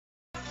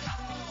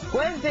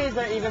Wednesdays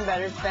are even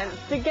better spent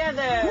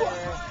together.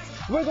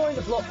 We're going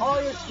to blow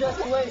all your stress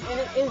away in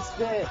an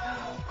instant.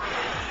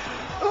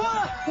 We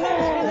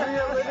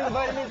are living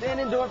vitamins and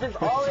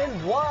endorphins all in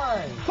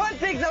one. Fun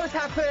things always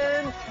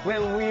happen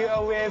when we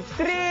are with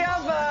three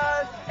of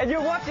us. And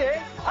you're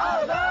watching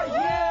All About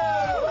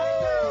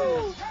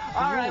You!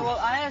 Alright, well,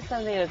 I have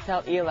something to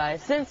tell Eli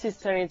since he's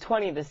turning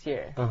 20 this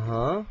year.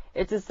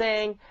 It's a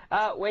saying,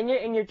 when you're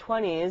in your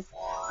 20s,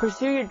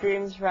 pursue your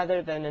dreams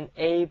rather than an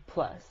A+.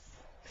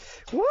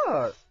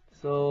 What?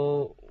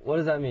 So, what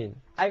does that mean?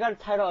 I got a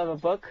title of a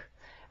book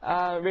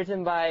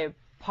written by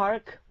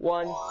Park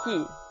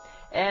Won-hee.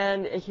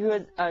 And she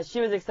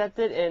was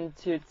accepted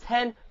into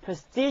 10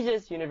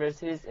 prestigious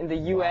universities in the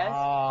U.S.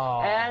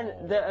 Wow.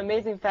 And the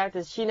amazing fact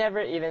is she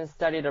never even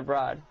studied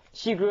abroad.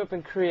 She grew up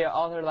in Korea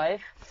all her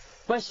life,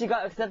 but she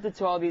got accepted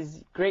to all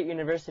these great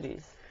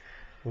universities.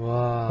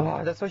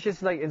 Wow, that's why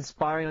she's like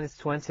inspiring on his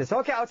 20s.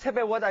 Okay,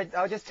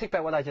 I'll just take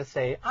back what I just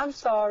say. I'm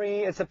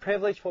sorry, it's a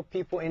privilege for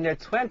people in their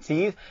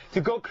 20s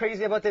to go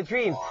crazy about their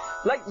dreams.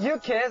 Like you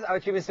kids, our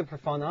dream is to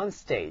perform on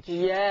stage.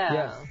 Yeah.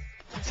 Yes.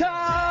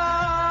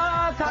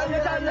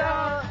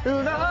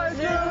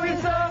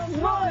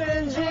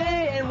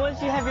 And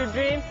once you have your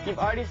dream, you've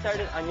already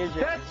started on your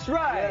journey. That's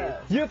right.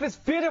 Yes. Youth is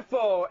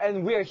beautiful,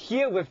 and we're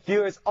here with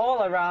viewers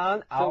all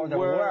around the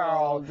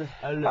world.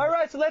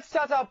 Alright, so let's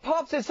start our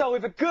pop song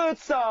with a good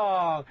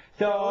song.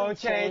 Don't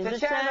change the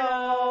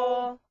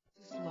channel.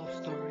 It's a love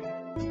story.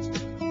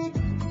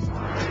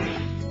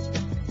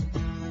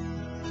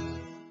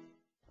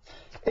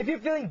 If you're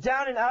feeling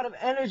down and out of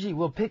energy,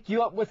 we'll pick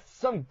you up with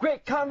some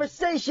great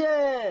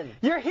conversation.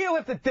 You're here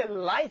with the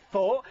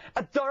delightful,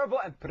 adorable,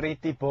 and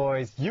pretty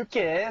boys,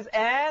 UKISS,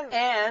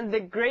 and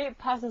the great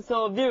Pasta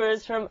Soul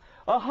viewers from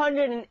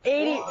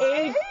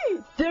 188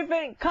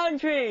 different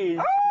countries.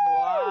 Oh!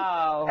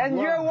 Wow. And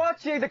you're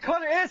watching, the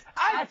color is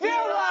I Feel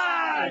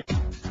Like!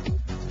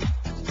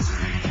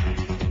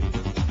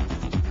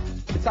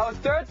 It's our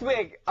third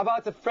week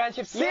about the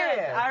friendship series.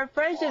 Yes, our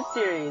friendship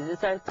series.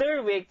 It's our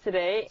third week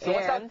today. So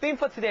what's our theme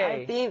for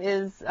today? Our theme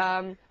is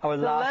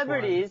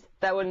celebrities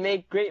that would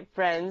make great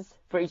friends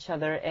for each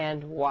other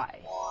and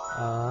why.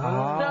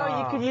 So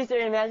you could use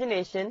your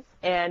imagination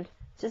and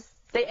just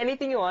say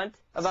anything you want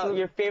about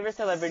your favorite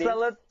celebrities.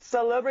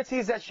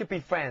 Celebrities that should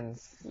be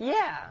friends.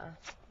 Yeah.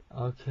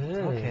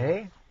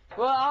 Okay.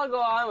 Well, I'll go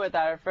on with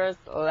our first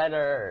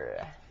letter.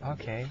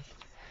 Okay.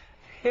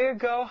 Here you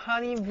go,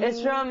 honey bee.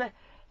 It's from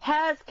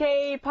Has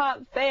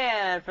K-pop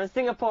fan from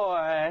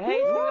Singapore. Hey,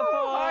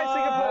 Singapore! Hi,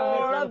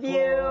 Singapore! Love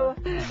you!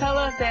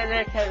 Hello,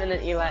 Sander, Kevin,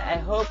 and Eli. I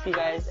hope you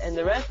guys and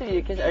the rest of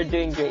you kids are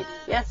doing great.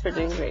 Yes, we're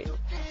doing great.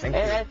 Thank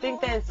you. I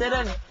think that instead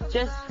of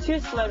just two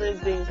celebrities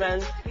being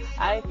friends,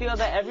 I feel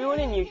that everyone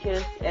in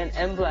UKISS and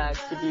M-Black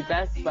should be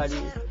best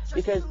buddies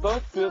because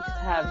both groups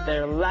have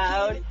their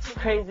loud,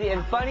 crazy,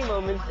 and funny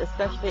moments,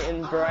 especially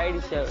in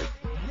variety shows.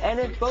 And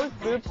if both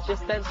groups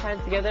just spent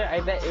time together,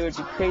 I bet it would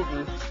be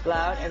crazy,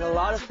 loud, and a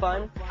lot of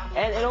fun.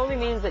 And it only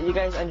means that you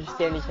guys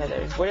understand each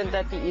other. Wouldn't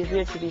that be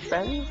easier to be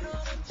friends?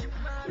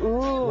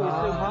 Ooh,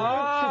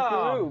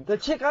 wow. so group. The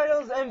chick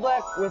idols and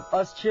black with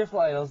us cheerful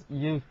idols,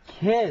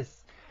 UKISS.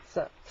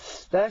 So,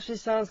 that actually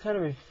sounds kind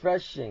of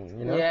refreshing,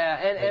 you know? Yeah,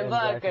 and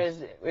Black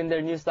is in their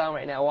new song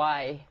right now,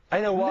 Why? I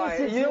know why.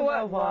 Listen You know to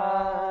what?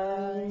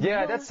 Why?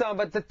 Yeah, that song.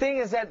 But the thing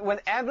is that when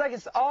M-Black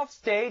is off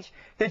stage,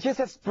 they're just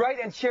as bright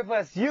and cheerful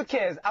as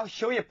UKISS. I'll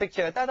show you a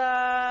picture.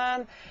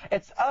 Ta-da!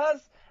 It's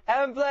us,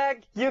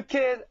 M-Black,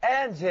 UKISS,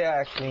 and Jia,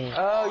 actually.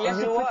 Oh, you have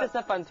And to know put what? this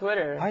up on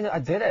Twitter. I know, I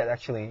did it,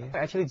 actually.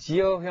 Actually,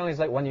 Soohyun is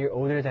like 1 year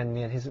older than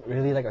me, and he's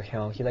really like a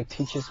hyung. He like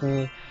teaches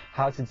me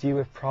how to deal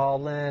with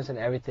problems and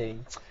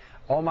everything.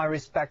 All my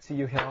respect to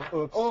you, hyung.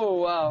 Oops.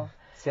 Oh, wow.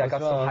 See, I got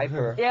so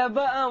hyper. Yeah,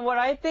 but what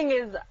I think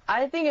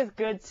it's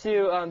good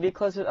to be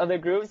close with other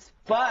groups,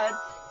 but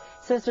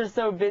since we're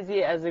so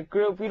busy as a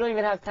group, we don't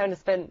even have time to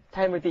spend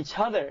time with each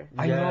other.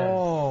 I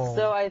know.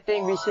 So I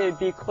think we should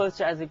be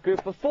closer as a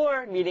group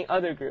before meeting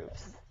other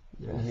groups.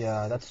 Yes.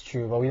 Yeah, that's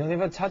true. But we don't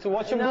even have time to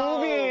watch a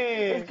movie.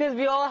 It's because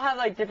we all have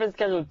like different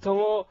schedules.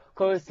 Tomo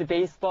goes to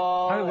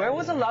baseball. I mean, where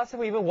was the last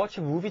time we even watched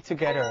a movie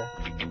together?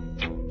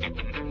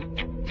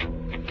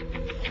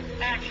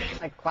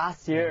 Like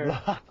last year.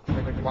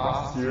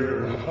 Last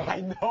year.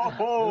 I know. It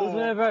was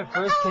whenever I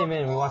first came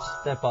in, we watched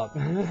Step Up.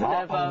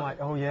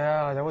 Oh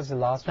yeah, that was the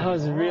last one. That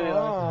was a really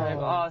long time.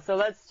 Oh, so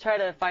let's try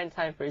to find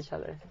time for each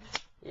other.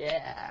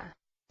 Yeah.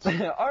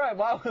 Alright,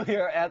 while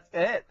we're at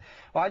it,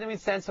 why don't we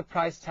send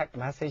surprise text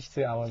message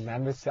to our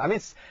members? I mean,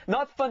 it's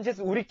not fun just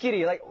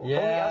우리끼리, like only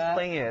us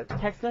playing it.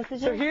 Text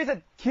messages? So here's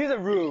a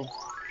rule.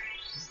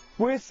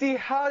 We'll see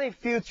how they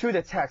feel through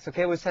the text,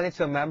 okay? We'll send it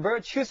to a member,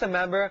 choose a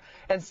member,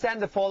 and send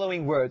the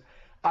following word.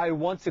 I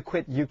want to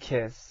quit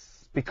UKISS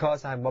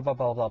because I'm blah, blah,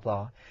 blah, blah,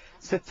 blah.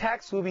 So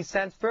text will be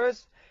sent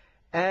first,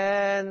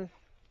 and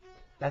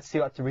let's see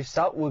what the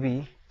result will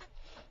be.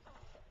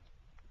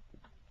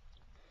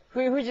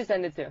 Who'd you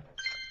send it to?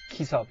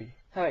 Kisabi.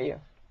 How about you?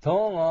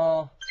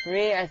 동어. For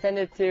me, I send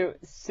it to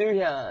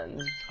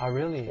Soohyun. Oh,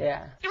 really?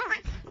 Yeah.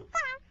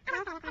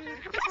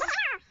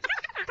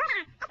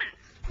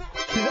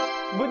 Kisabi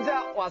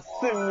문자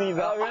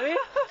왔습니다. Oh, really?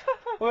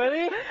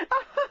 Really?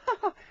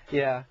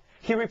 Yeah.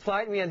 He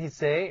replied me and he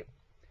said,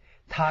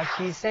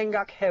 다시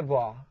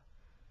생각해봐.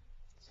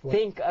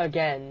 Think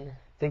again.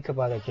 Think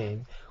about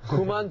again.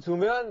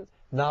 그만두면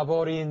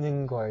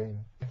나버리는 걸.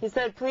 He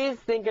said, please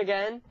think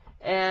again,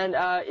 and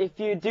if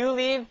you do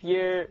leave,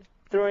 you're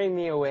throwing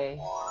me away.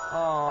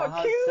 Oh,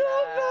 how sad.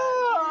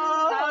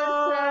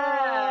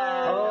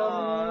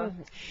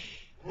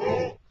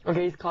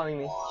 Okay, he's calling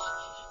me.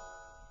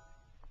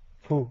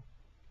 Who?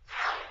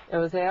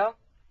 여보세요?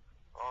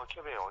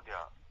 케빈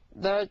어디야?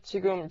 나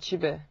지금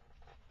집에.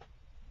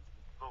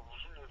 너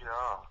무슨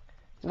일이야?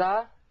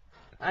 나?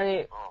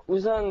 아니,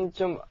 우선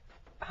좀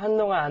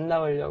한동안 안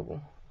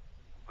나오려고.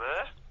 왜?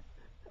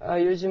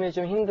 요즘에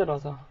좀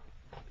힘들어서.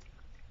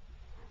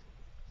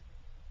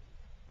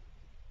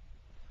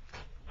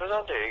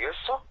 회사한테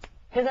얘기했어?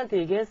 회사한테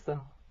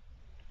얘기했어.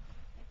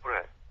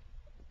 그래.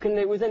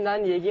 근데 우선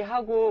난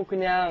얘기하고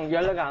그냥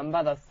연락을 안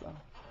받았어.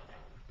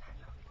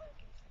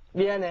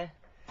 미안해.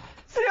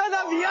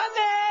 수연아 미안해.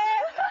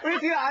 우리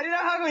지금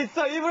아리랑 하고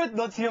있어. 일부러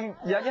너 지금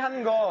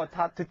이야기하는 거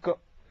다 듣고.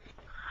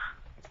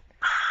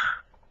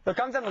 너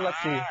깜짝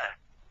놀랐지? 진짜.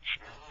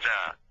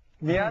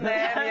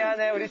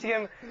 미안해. 우리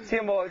지금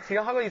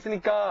하고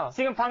있으니까.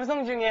 지금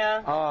방송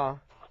중이야. 어.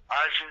 아,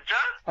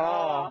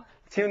 진짜?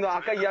 지금 너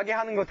아까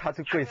이야기하는 거 다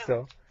듣고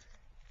있어.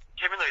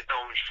 케빈 너 이따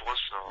오면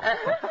죽었어.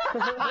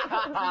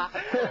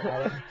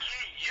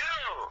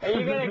 Are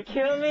you gonna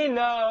kill me?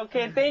 No.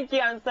 Okay, thank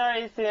you. I'm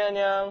sorry, 수현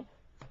형.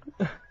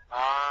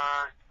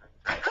 아.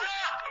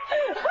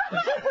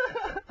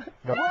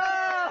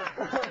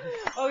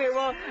 Okay,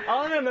 well,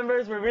 all of our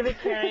members were really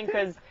caring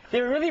because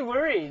they were really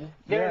worried.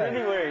 They were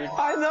really worried.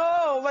 I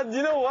know, but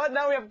you know what?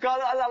 Now we have got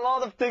a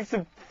lot of things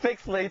to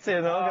fix later,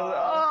 you know?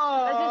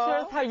 That just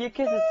shows how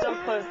UKISS is so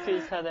close to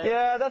each other.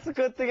 Yeah, that's a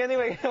good thing.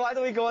 Anyway, why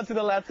don't we go on to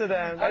the letter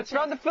then? It's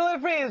from the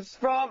Philippines,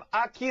 from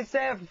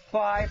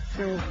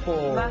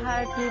Akise524.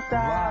 Mahal kita.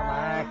 Wow,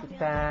 mahal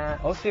kita.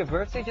 Also, your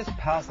birthday just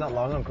passed not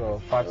long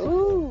ago. 524.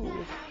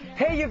 Ooh.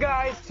 Hey, you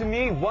guys, to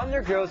me,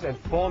 Wonder Girls and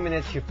 4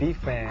 Minutes should be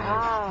fans.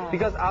 Ah.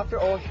 Because after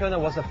all, Hyuna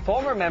was a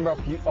former member of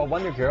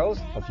Wonder Girls,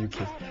 of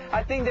UKISS.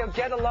 I think they'll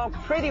get along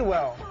pretty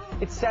well.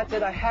 It's sad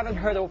that I haven't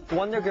heard of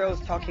Wonder Girls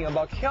talking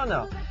about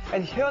Hyuna,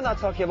 and Hyuna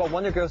talking about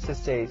Wonder Girls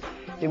these days.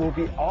 It would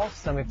be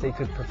awesome if they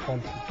could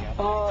perform together.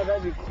 Oh,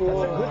 that'd be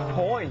cool. That's a good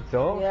point,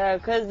 though. Yeah,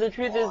 because the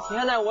truth is,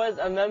 Hyuna was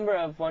a member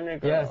of Wonder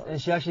Girls. Yes,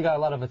 and she actually got a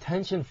lot of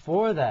attention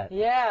for that.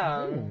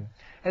 Yeah.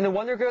 And the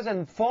Wonder Girls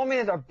and 4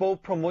 Minutes are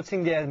both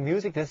promoting their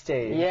music these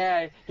days.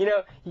 Yeah, you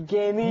know, you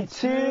gave me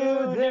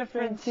two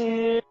different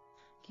tears.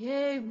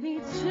 Gave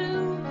me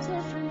two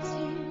different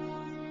tears.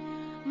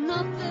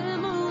 너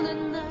때문에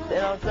나.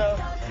 And also,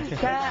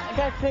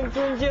 같은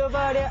꿈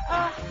줘버려,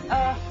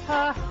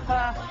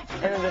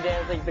 And then the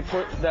dance, like the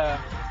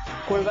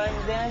골반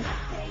dance.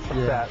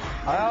 Yeah.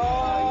 Oh,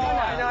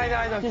 I know.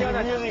 She's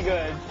Hyuna, really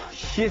good.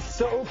 she's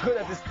so good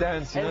at this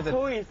dance. You And know,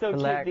 Toei is so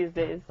cute these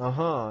days.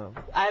 Uh-huh.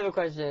 I have a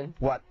question.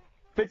 What?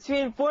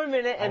 Between 4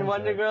 Minute and I'm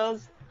Wonder sorry.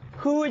 Girls,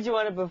 who would you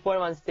want to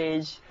perform on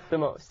stage the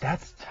most?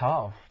 That's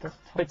tough.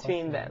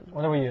 Between them.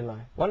 What are you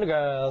like? Wonder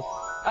Girls.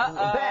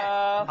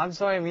 I'm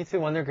sorry, me too,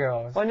 Wonder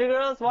Girls. Wonder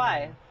Girls,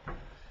 why?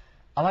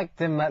 I like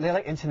them, they're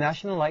like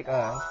international like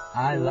us.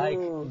 I like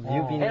Ooh.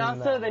 you being And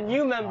also the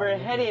new member,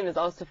 Harim, is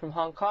also from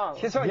Hong Kong.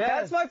 She's right,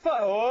 Yes. that's my fault.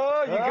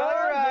 Oh, you got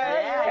it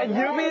right. yeah, And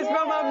yeah, Yubi is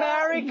from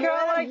America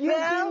like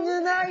them.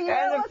 And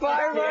the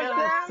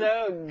fireworks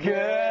so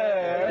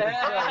good.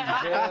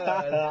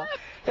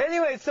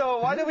 Anyway, so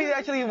why don't we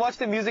actually watch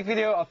the music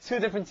video of Two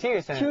Different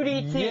Tears then?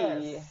 2DT.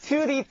 Yes.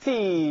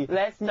 2DT.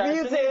 Let's start the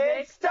Music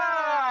music.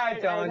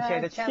 start. Don't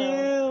change the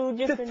channel.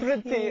 Two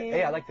different tears.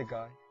 Hey, I like the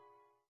guy.